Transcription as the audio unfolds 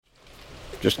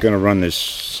Just going to run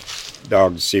this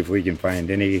dog to see if we can find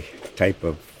any type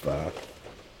of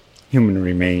human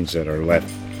remains that are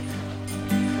left.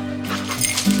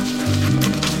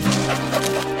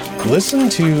 Listen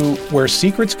to Where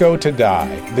Secrets Go to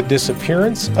Die, The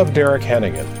Disappearance of Derek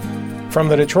Hennigan. From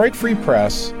the Detroit Free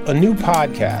Press, a new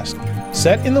podcast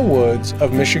set in the woods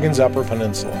of Michigan's Upper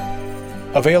Peninsula.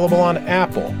 Available on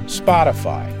Apple,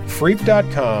 Spotify,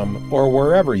 Freep.com, or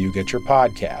wherever you get your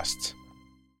podcasts.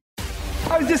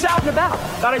 I was just out and about.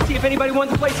 Thought I'd see if anybody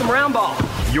wanted to play some round ball.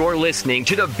 You're listening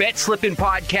to the Bet Slippin'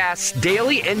 Podcast's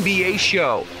daily NBA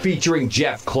show, featuring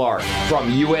Jeff Clark from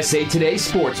USA Today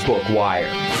Sportsbook Wire.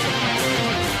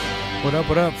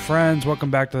 What up, friends?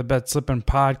 Welcome back to the Bet Slippin'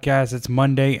 Podcast. It's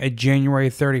Monday, January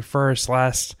 31st,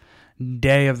 last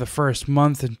day of the first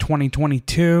month in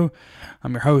 2022.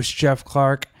 I'm your host, Jeff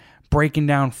Clark, breaking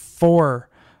down 4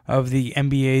 of the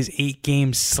NBA's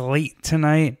 8-game slate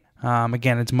tonight.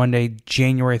 Again, it's Monday,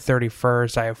 January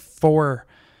 31st. I have 4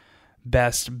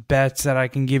 best bets that I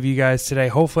can give you guys today.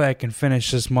 Hopefully, I can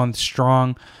finish this month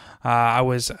strong. I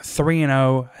was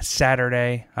 3-0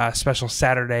 Saturday, special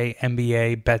Saturday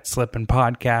NBA Bet Slippin'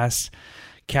 Podcast.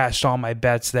 Cashed all my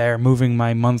bets there, moving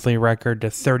my monthly record to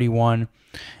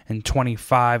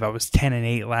 31-25. I was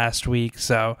 10-8 last week,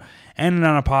 so ending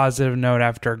on a positive note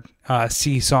after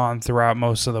seesawing throughout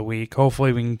most of the week.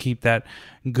 Hopefully we can keep that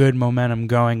good momentum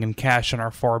going and cash in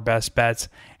our 4 best bets,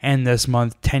 and this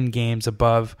month 10 games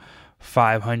above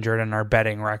 500 in our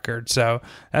betting record. So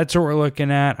that's what we're looking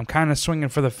at. I'm kind of swinging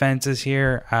for the fences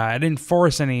here. I didn't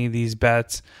force any of these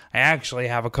bets. I actually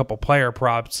have a couple player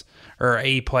props, or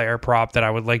a player prop that I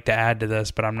would like to add to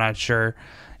this, but I'm not sure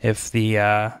if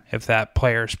that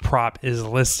player's prop is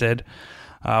listed.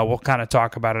 We'll kind of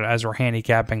talk about it as we're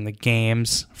handicapping the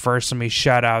games. First, let me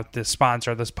shout out the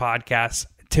sponsor of this podcast,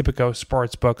 Tipico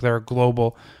Sportsbook. They're a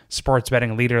global sports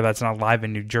betting leader that's now live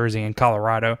in New Jersey and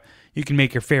Colorado. You can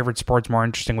make your favorite sports more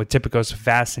interesting with Tipico's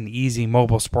fast and easy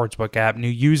mobile sportsbook app. New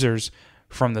users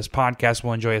from this podcast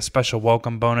will enjoy a special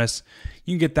welcome bonus.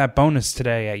 You can get that bonus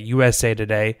today at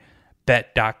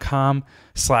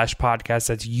usatodaybet.com/podcast.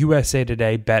 That's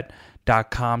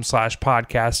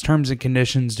usatodaybet.com/podcast. Terms and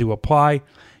conditions do apply.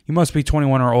 You must be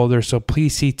 21 or older, so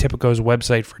please see Tipico's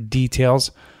website for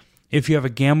details. If you have a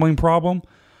gambling problem,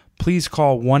 please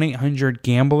call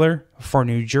 1-800-GAMBLER for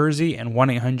New Jersey and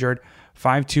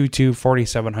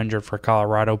 1-800-522-4700 for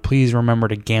Colorado. Please remember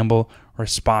to gamble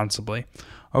responsibly.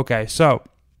 Okay, so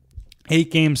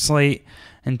 8-game slate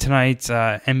in tonight's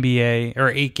NBA, or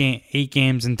 8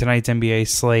 games in tonight's NBA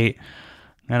slate.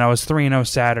 And I was 3-0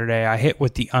 Saturday. I hit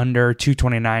with the under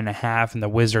 229.5 in the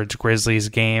Wizards-Grizzlies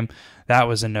game. That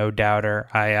was a no-doubter.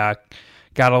 I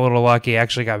got a little lucky.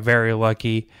 Actually got very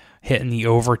lucky hitting the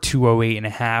over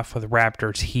 208.5 with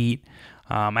Raptors Heat.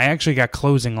 I actually got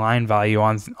closing line value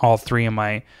on all 3 of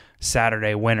my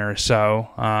Saturday winners. So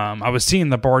I was seeing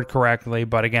the board correctly.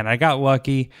 But again, I got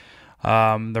lucky.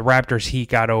 The Raptors Heat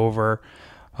got over.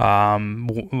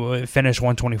 Finished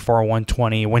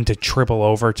 124-120, went to triple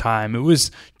overtime. It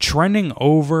was trending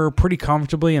over pretty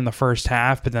comfortably in the first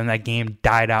half, but then that game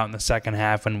died out in the second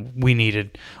half, and we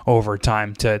needed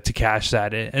overtime to cash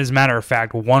that. As a matter of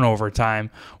fact, 1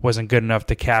 overtime wasn't good enough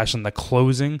to cash in the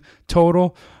closing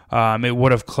total. It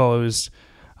would have closed,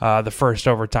 the first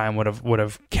overtime would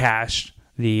have cashed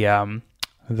the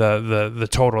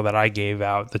total that I gave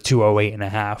out, the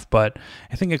 208.5, but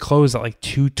I think it closed at like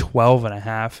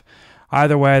 212.5.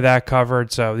 Either way, that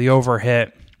covered, so the over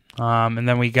hit. And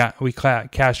then we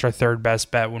cashed our third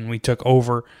best bet when we took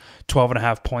over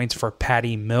 12.5 points for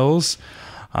Patty Mills.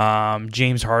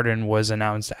 James Harden was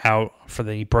announced out for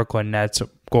the Brooklyn Nets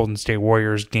Golden State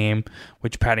Warriors game,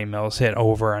 which Patty Mills hit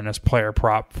over on his player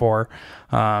prop for.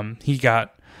 He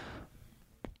got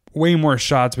way more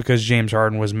shots because James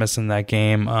Harden was missing that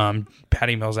game.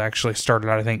 Patty Mills actually started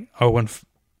out, I think,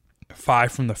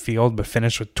 0-5 from the field, but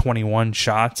finished with 21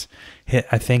 shots. Hit,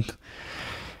 I think,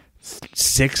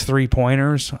 6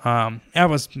 3-pointers. That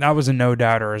was a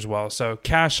no-doubter as well. So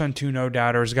cash on 2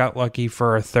 no-doubters. Got lucky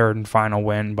for a third and final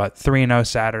win, but 3-0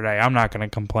 Saturday. I'm not going to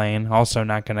complain. Also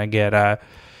not going to get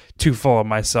too full of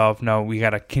myself. No, we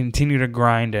got to continue to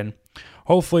grind, and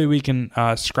hopefully we can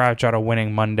scratch out a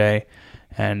winning Monday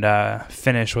and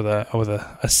finish with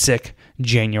a sick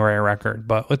January record.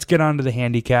 But let's get on to the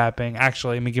handicapping.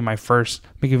 Actually, let me give my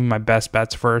best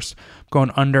bets first. I'm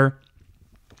going under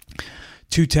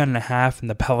 210.5 in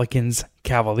the Pelicans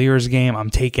Cavaliers game. I'm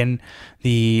taking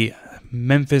the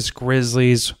Memphis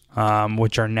Grizzlies,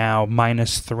 which are now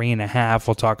minus 3.5.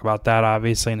 We'll talk about that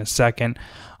obviously in a second.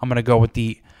 I'm going to go with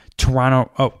the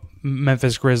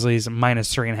Memphis Grizzlies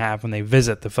minus 3.5 when they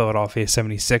visit the Philadelphia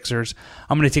 76ers.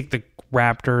 I'm going to take the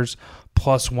Raptors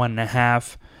plus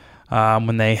 1.5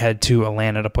 when they head to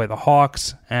Atlanta to play the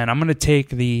Hawks. And I'm going to take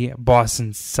the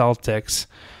Boston Celtics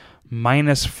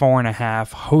minus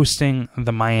 4.5 hosting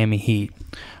the Miami Heat.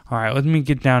 All right, let me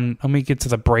get to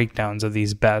the breakdowns of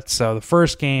these bets. So the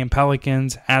first game,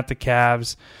 Pelicans at the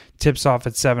Cavs, tips off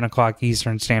at 7 o'clock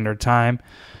Eastern Standard Time.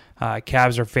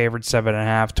 Cavs are favored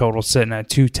 7.5, total sitting at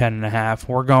 210.5.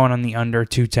 We're going on the under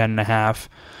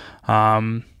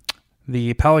 210.5.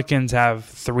 The Pelicans have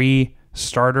 3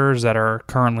 starters that are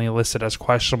currently listed as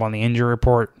questionable on the injury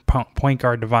report. Point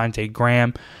guard Devontae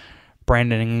Graham,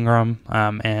 Brandon Ingram,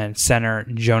 and center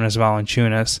Jonas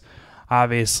Valanciunas.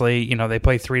 Obviously, they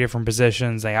play 3 different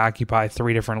positions. They occupy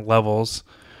 3 different levels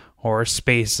or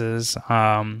spaces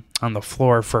on the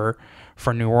floor for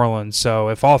New Orleans. So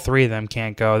if all 3 of them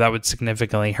can't go, that would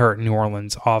significantly hurt New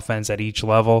Orleans' offense at each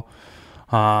level.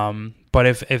 But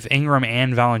if Ingram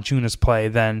and Valanciunas play,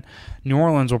 then New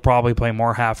Orleans will probably play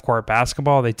more half-court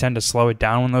basketball. They tend to slow it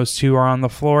down when those 2 are on the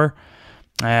floor.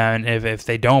 And if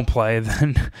they don't play,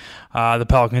 then the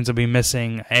Pelicans will be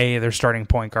missing their starting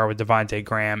point guard with Devontae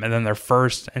Graham, and then their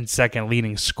first and second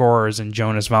leading scorers in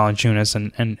Jonas Valanciunas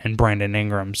and Brandon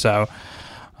Ingram. So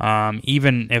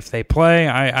even if they play,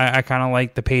 I kind of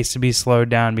like the pace to be slowed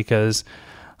down because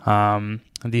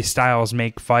these styles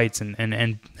make fights,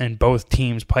 and both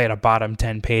teams play at a bottom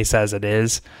 10 pace as it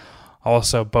is.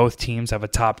 Also, both teams have a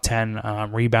top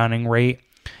 10 rebounding rate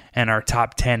and are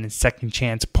top 10 in second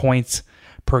chance points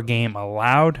per game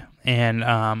allowed, and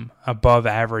above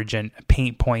average in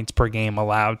paint points per game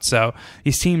allowed. So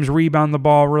these teams rebound the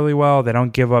ball really well. They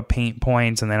don't give up paint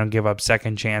points, and they don't give up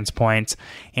second chance points,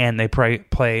 and they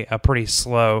play a pretty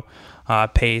slow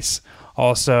pace.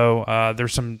 Also,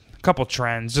 there's a couple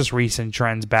trends, just recent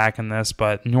trends back in this,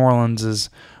 but New Orleans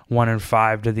is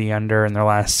 1-5 to the under in their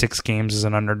last 6 games as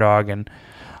an underdog, and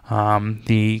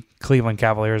the Cleveland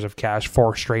Cavaliers have cashed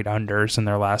 4 straight unders in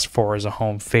their last 4 as a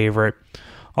home favorite.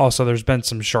 Also, there's been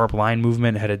some sharp line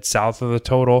movement headed south of the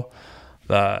total.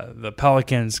 The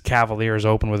Pelicans Cavaliers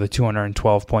open with a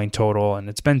 212-point total, and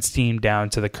it's been steamed down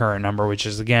to the current number, which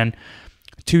is, again,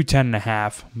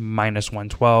 210.5 minus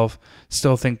 112.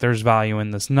 Still think there's value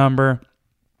in this number.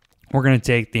 We're going to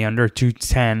take the under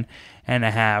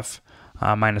 210.5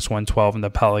 minus 112 in the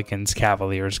Pelicans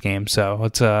Cavaliers game. So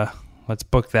let's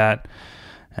book that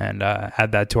and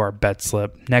add that to our bet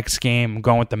slip. Next game, I'm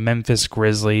going with the Memphis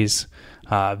Grizzlies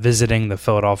visiting the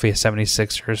Philadelphia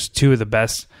 76ers, 2 of the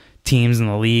best teams in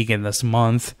the league in this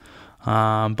month.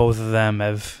 Both of them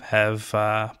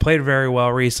have played very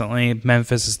well recently.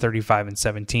 Memphis is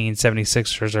 35-17.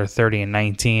 76ers are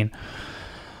 30-19.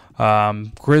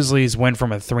 Grizzlies went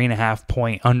from a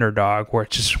 3.5-point underdog,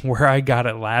 which is where I got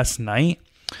it last night.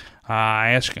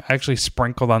 I actually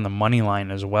sprinkled on the money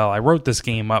line as well. I wrote this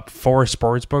game up for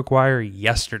Sportsbook Wire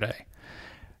yesterday,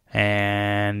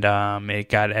 and it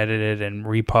got edited and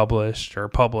republished or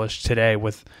published today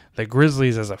with the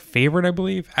Grizzlies as a favorite, I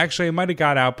believe. Actually, it might have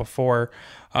got out before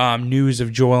news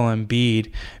of Joel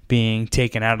Embiid being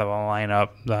taken out of the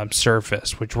lineup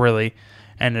surfaced, which really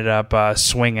ended up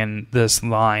swinging this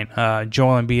line.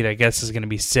 Joel Embiid, I guess, is going to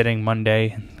be sitting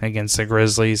Monday against the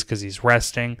Grizzlies because he's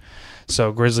resting.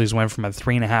 So Grizzlies went from a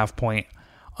 3.5-point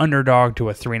underdog to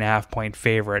a 3.5-point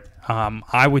favorite.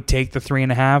 I would take the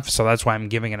 3.5, so that's why I'm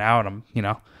giving it out. I'm,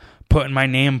 putting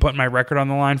my record on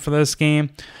the line for this game.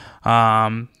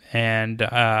 I don't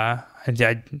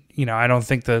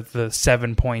think the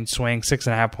 7-point swing,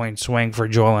 6.5-point swing for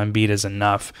Joel Embiid is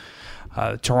enough.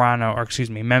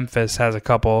 Memphis has a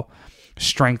couple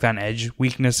strength on edge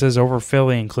weaknesses over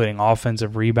Philly, including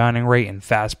offensive rebounding rate and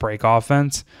fast break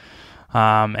offense.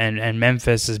 And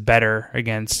Memphis is better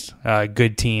against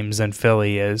good teams than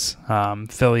Philly is.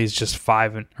 Philly's just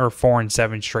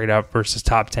 4-7 straight up versus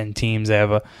top 10 teams. They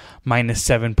have a minus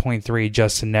 7.3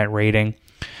 adjusted net rating,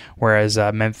 whereas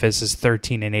Memphis is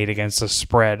 13-8 against the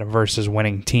spread versus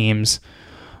winning teams.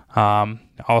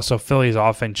 Also, Philly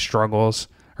struggles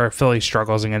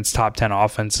against top 10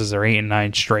 offenses. They're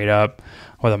 8-9 straight up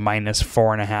with a minus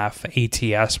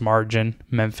 4.5 ATS margin.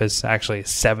 Memphis actually is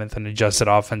 7th in adjusted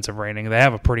offensive rating. They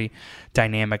have a pretty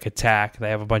dynamic attack.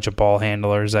 They have a bunch of ball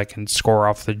handlers that can score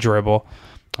off the dribble.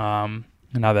 Now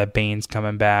that Bane's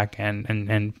coming back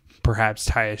and perhaps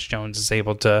Tyus Jones is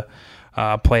able to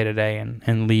play today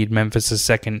and lead Memphis'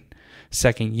 second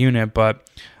unit, but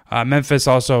Memphis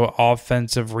also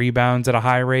offensive rebounds at a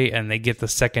high rate, and they get the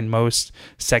second most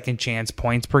second chance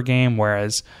points per game,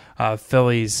 whereas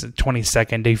Philly's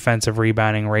 22nd defensive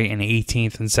rebounding rate and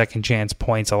 18th in second chance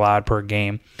points allowed per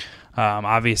game.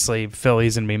 Obviously,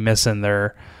 Philly's going to be missing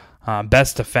their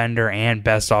best defender and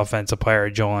best offensive player,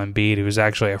 Joel Embiid, who's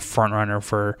actually a front runner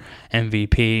for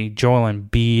MVP. Joel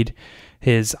Embiid,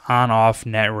 his on-off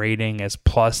net rating is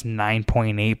plus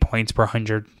 9.8 points per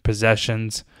 100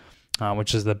 possessions,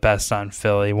 which is the best on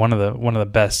Philly. One of the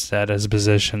best at his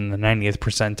position, the 90th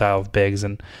percentile of bigs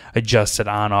and adjusted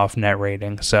on-off net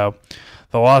rating. So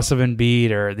the loss of Embiid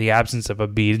or the absence of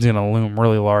Embiid is going to loom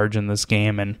really large in this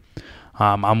game, and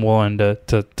I'm willing to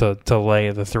lay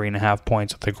the 3.5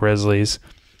 points with the Grizzlies.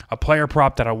 A player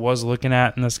prop that I was looking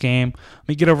at in this game, let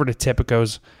me get over to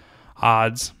Tipico's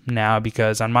odds now,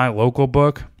 because on my local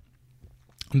book,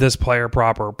 this player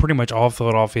prop, or pretty much all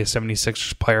Philadelphia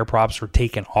 76ers player props, were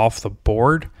taken off the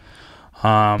board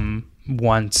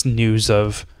once news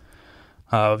of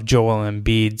Joel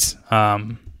Embiid's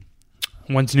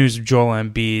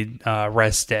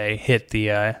rest day hit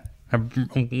the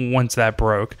once that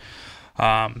broke.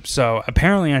 So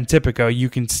apparently on Tipico, you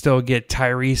can still get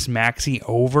Tyrese Maxey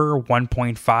over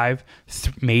 1.5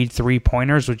 made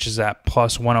three-pointers, which is at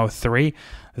plus 103.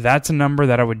 That's a number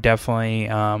that I would definitely,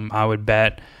 I would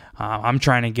bet. I'm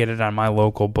trying to get it on my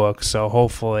local book, so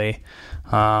hopefully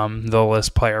they'll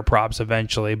list player props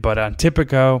eventually. But on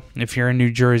Tipico, if you're in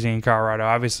New Jersey and Colorado,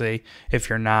 obviously if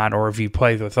you're not, or if you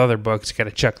play with other books, you got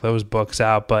to check those books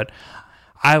out. But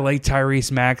I like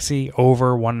Tyrese Maxey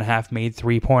over 1.5 made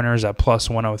three-pointers at plus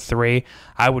 103.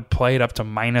 I would play it up to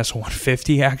minus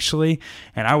 150 actually,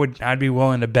 and I'd be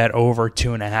willing to bet over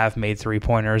 2.5 made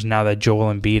three-pointers now that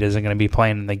Joel Embiid isn't going to be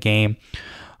playing in the game.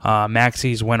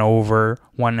 Maxey's went over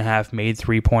 1.5 made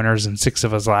three-pointers in 6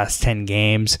 of his last 10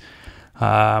 games.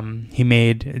 He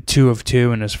made 2 of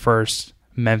 2 in his first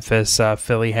Memphis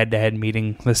Philly head-to-head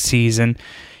meeting this season.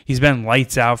 He's been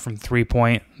lights out from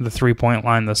the three-point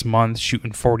line this month,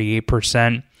 shooting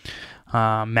 48%.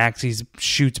 Maxey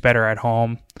shoots better at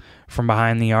home from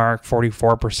behind the arc,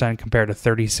 44% compared to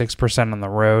 36% on the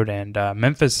road. And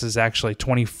Memphis is actually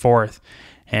 24th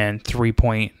in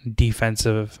three-point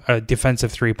defensive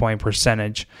three-point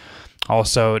percentage.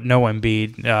 Also, no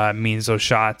Embiid means those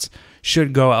shots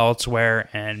should go elsewhere,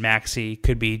 and Maxey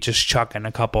could be just chucking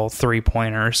a couple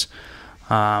three-pointers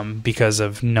because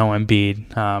of no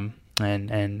Embiid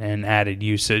and added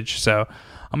usage. So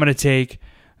I'm going to take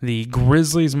the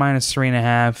Grizzlies minus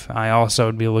 3.5. I also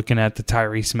would be looking at the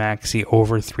Tyrese Maxey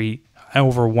over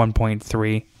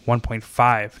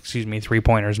 1.5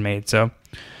 three-pointers made. So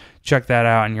check that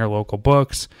out in your local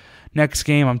books. Next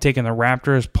game, I'm taking the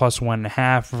Raptors plus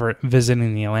 1.5 for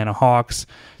visiting the Atlanta Hawks.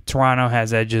 Toronto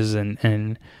has edges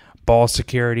in ball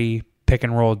security, pick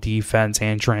and roll defense,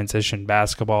 and transition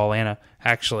basketball. Atlanta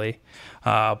actually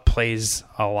plays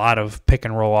a lot of pick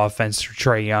and roll offense through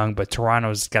Trae Young, but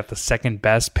Toronto's got the second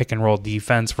best pick and roll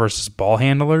defense versus ball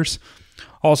handlers.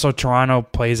 Also, Toronto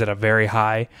plays at a very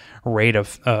high rate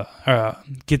of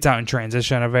gets out in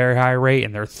transition at a very high rate,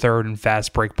 and they're third in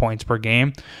fast break points per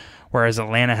game, whereas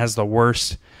Atlanta has the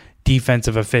worst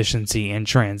defensive efficiency in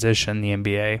transition in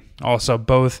the NBA. Also,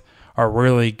 both are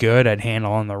really good at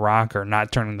handling the rock or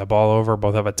not turning the ball over.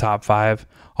 Both have a top 5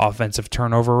 offensive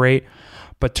turnover rate,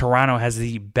 but Toronto has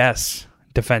the best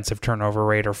defensive turnover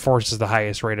rate, or forces the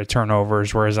highest rate of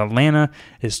turnovers, whereas Atlanta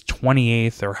is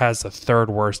 28th or has the third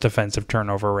worst defensive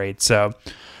turnover rate. So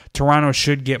Toronto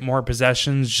should get more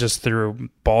possessions just through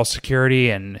ball security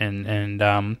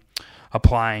and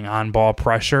applying on-ball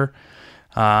pressure,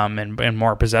 and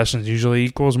more possessions usually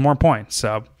equals more points.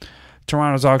 So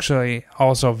Toronto's actually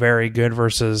also very good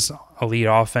versus elite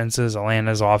offenses.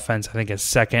 Atlanta's offense, I think, is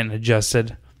second in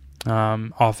adjusted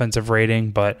offensive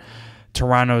rating, but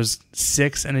Toronto's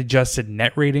 6th in adjusted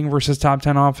net rating versus top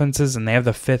 10 offenses, and they have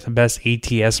the 5th best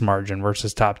ATS margin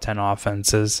versus top 10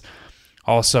 offenses.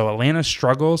 Also, Atlanta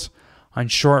struggles on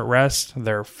short rest.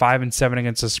 They're 5-7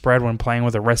 against the spread when playing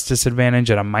with a rest disadvantage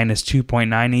at a minus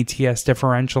 2.9 ATS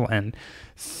differential, and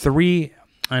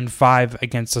 3-5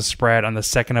 against the spread on the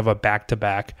second of a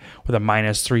back-to-back with a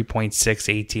minus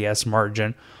 3.6 ATS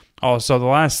margin. Also, the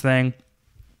last thing,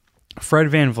 Fred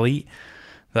VanVleet,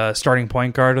 the starting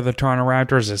point guard of the Toronto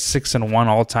Raptors, is 6-1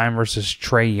 all-time versus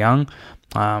Trae Young.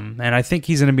 And I think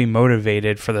he's going to be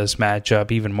motivated for this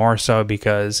matchup even more so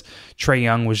because Trae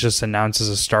Young was just announced as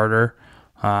a starter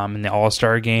in the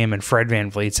All-Star game, and Fred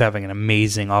VanVleet's having an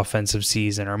amazing offensive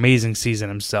season, or amazing season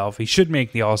himself. He should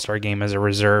make the All-Star game as a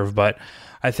reserve, but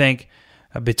I think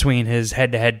between his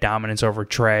head-to-head dominance over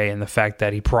Trae and the fact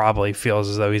that he probably feels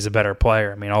as though he's a better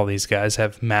player, I mean, all these guys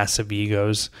have massive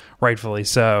egos, rightfully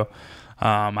so.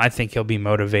 I think he'll be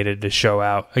motivated to show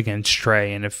out against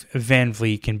Trae, and if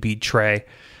VanVleet can beat Trae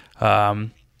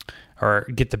or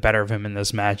get the better of him in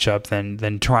this matchup,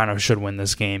 then Toronto should win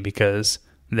this game because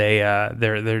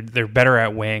They're better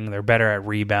at wing. They're better at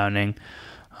rebounding.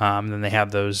 Then they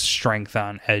have those strength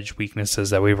on edge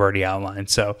weaknesses that we've already outlined.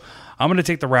 So I'm going to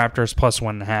take the Raptors plus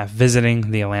 1.5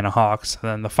 visiting the Atlanta Hawks. And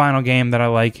then the final game that I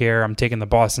like here, I'm taking the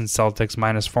Boston Celtics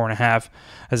minus 4.5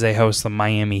 as they host the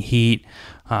Miami Heat.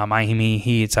 Miami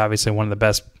Heat's obviously one of the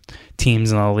best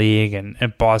teams in the league,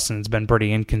 and Boston's been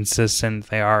pretty inconsistent.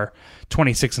 They are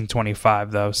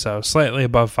 26-25 though, so slightly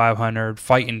above 500,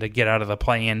 fighting to get out of the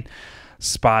play-in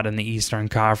spot in the Eastern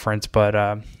Conference,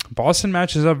 but Boston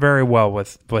matches up very well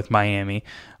with Miami.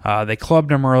 They clubbed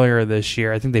them earlier this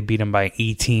year. I think they beat them by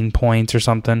 18 points or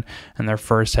something in their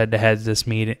first head-to-head this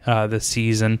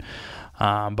season.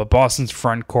 But Boston's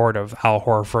front court of Al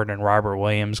Horford and Robert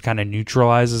Williams kind of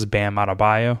neutralizes Bam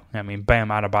Adebayo. I mean, Bam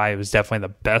Adebayo is definitely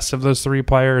the best of those three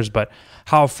players, but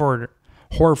Horford,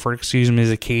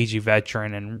 is a cagey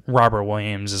veteran, and Robert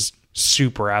Williams is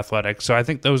super athletic. So I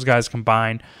think those guys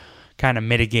combined kind of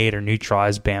mitigate or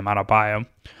neutralize Bam Adebayo.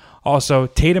 Also,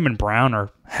 Tatum and Brown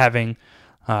are having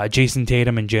Jason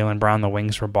Tatum and Jaylen Brown, the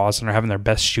wings for Boston, are having their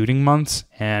best shooting months,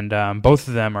 and both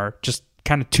of them are just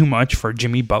kind of too much for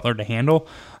Jimmy Butler to handle.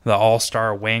 The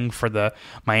all-star wing for the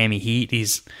Miami Heat,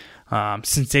 he's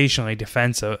sensational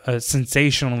defensively. That's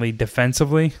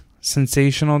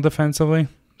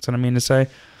what I mean to say.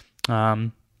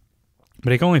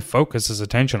 But he can only focus his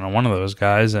attention on one of those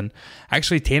guys. And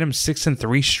actually, Tatum's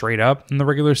 6-3 straight up in the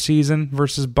regular season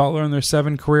versus Butler in their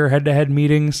 7 career head-to-head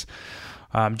meetings.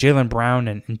 Jaylen Brown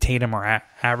and Tatum are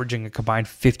averaging a combined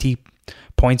 50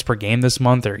 points per game this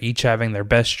month. They're each having their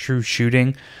best true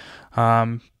shooting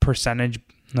percentage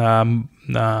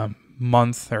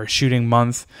month or shooting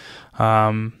month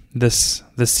this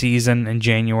season in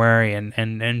January.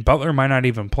 And Butler might not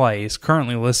even play. He's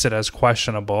currently listed as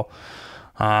questionable.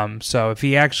 So if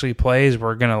he actually plays,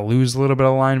 we're going to lose a little bit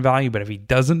of line value, but if he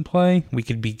doesn't play, we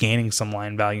could be gaining some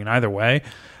line value in either way.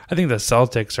 I think the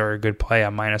Celtics are a good play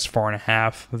at minus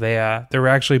 4.5. They're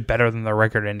actually better than the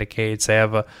record indicates. They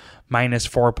have a minus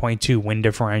 4.2 win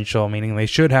differential, meaning they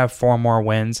should have 4 more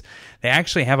wins. They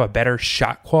actually have a better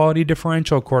shot quality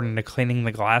differential according to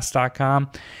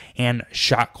cleaningtheglass.com and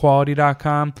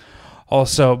shotquality.com.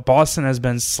 Also, Boston has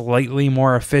been slightly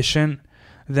more efficient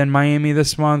than Miami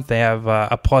this month. They have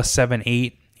a plus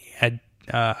 7.8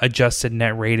 adjusted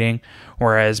net rating,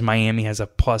 whereas Miami has a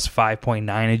plus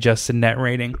 5.9 adjusted net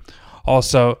rating.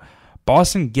 Also,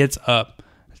 Boston gets up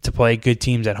to play good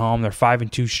teams at home. They're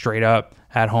 5-2 straight up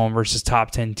at home versus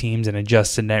top 10 teams in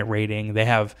adjusted net rating. They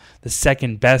have the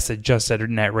second best adjusted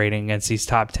net rating against these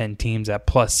top 10 teams at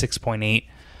plus 6.8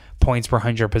 points per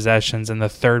 100 possessions, and the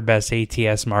third best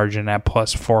ATS margin at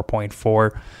plus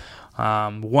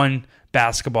 4.4. One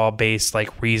basketball-based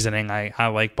reasoning I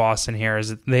like Boston here is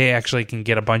that they actually can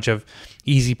get a bunch of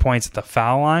easy points at the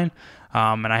foul line,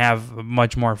 and I have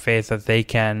much more faith that they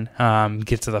can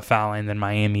get to the foul line than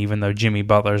Miami, even though Jimmy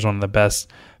Butler is one of the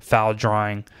best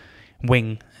foul-drawing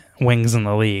wings in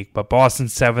the league. But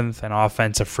Boston's 7th in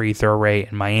offensive free throw rate,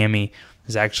 and Miami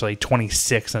is actually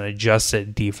 26th in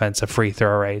adjusted defensive free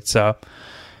throw rate. So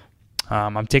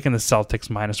I'm taking the Celtics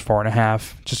minus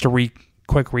 4.5. Just a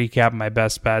quick recap of my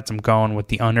best bets. I'm going with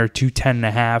the under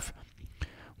 210.5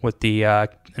 with the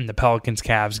in the Pelicans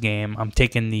Cavs game. I'm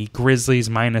taking the Grizzlies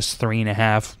minus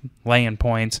 3.5 laying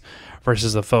points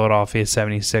versus the Philadelphia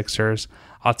 76ers.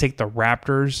 I'll take the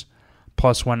Raptors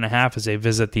plus 1.5 as they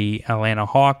visit the Atlanta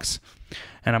Hawks,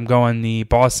 and I'm going the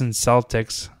Boston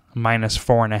Celtics minus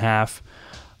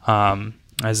 4.5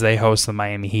 as they host the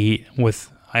Miami Heat.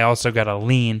 I also got a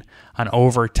lean on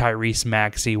over Tyrese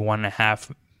Maxey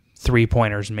 1.5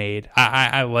 3-pointers made.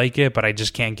 I like it, but I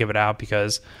just can't give it out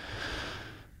because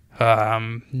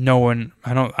no one.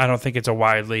 I don't think it's a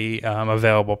widely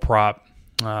available prop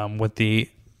with the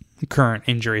current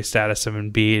injury status of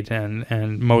Embiid,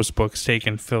 and most books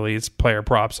taking Philly's player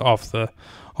props off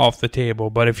the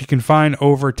table. But if you can find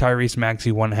over Tyrese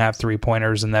Maxey 1.5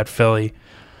 3-pointers in that Philly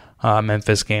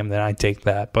Memphis game, then I take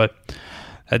that. But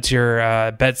that's your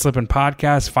Bet Slippin'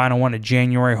 podcast, final one of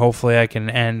January. Hopefully I can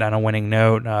end on a winning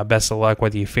note. Best of luck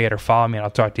whether you fade or follow me, and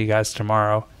I'll talk to you guys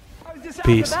tomorrow.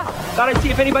 Peace. Thought I'd see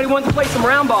if anybody wanted to play some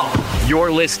round ball.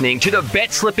 You're listening to the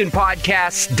Bet Slippin'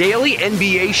 Podcast's daily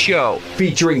NBA show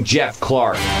featuring Jeff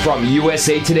Clark from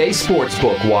USA Today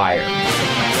Sportsbook Wire.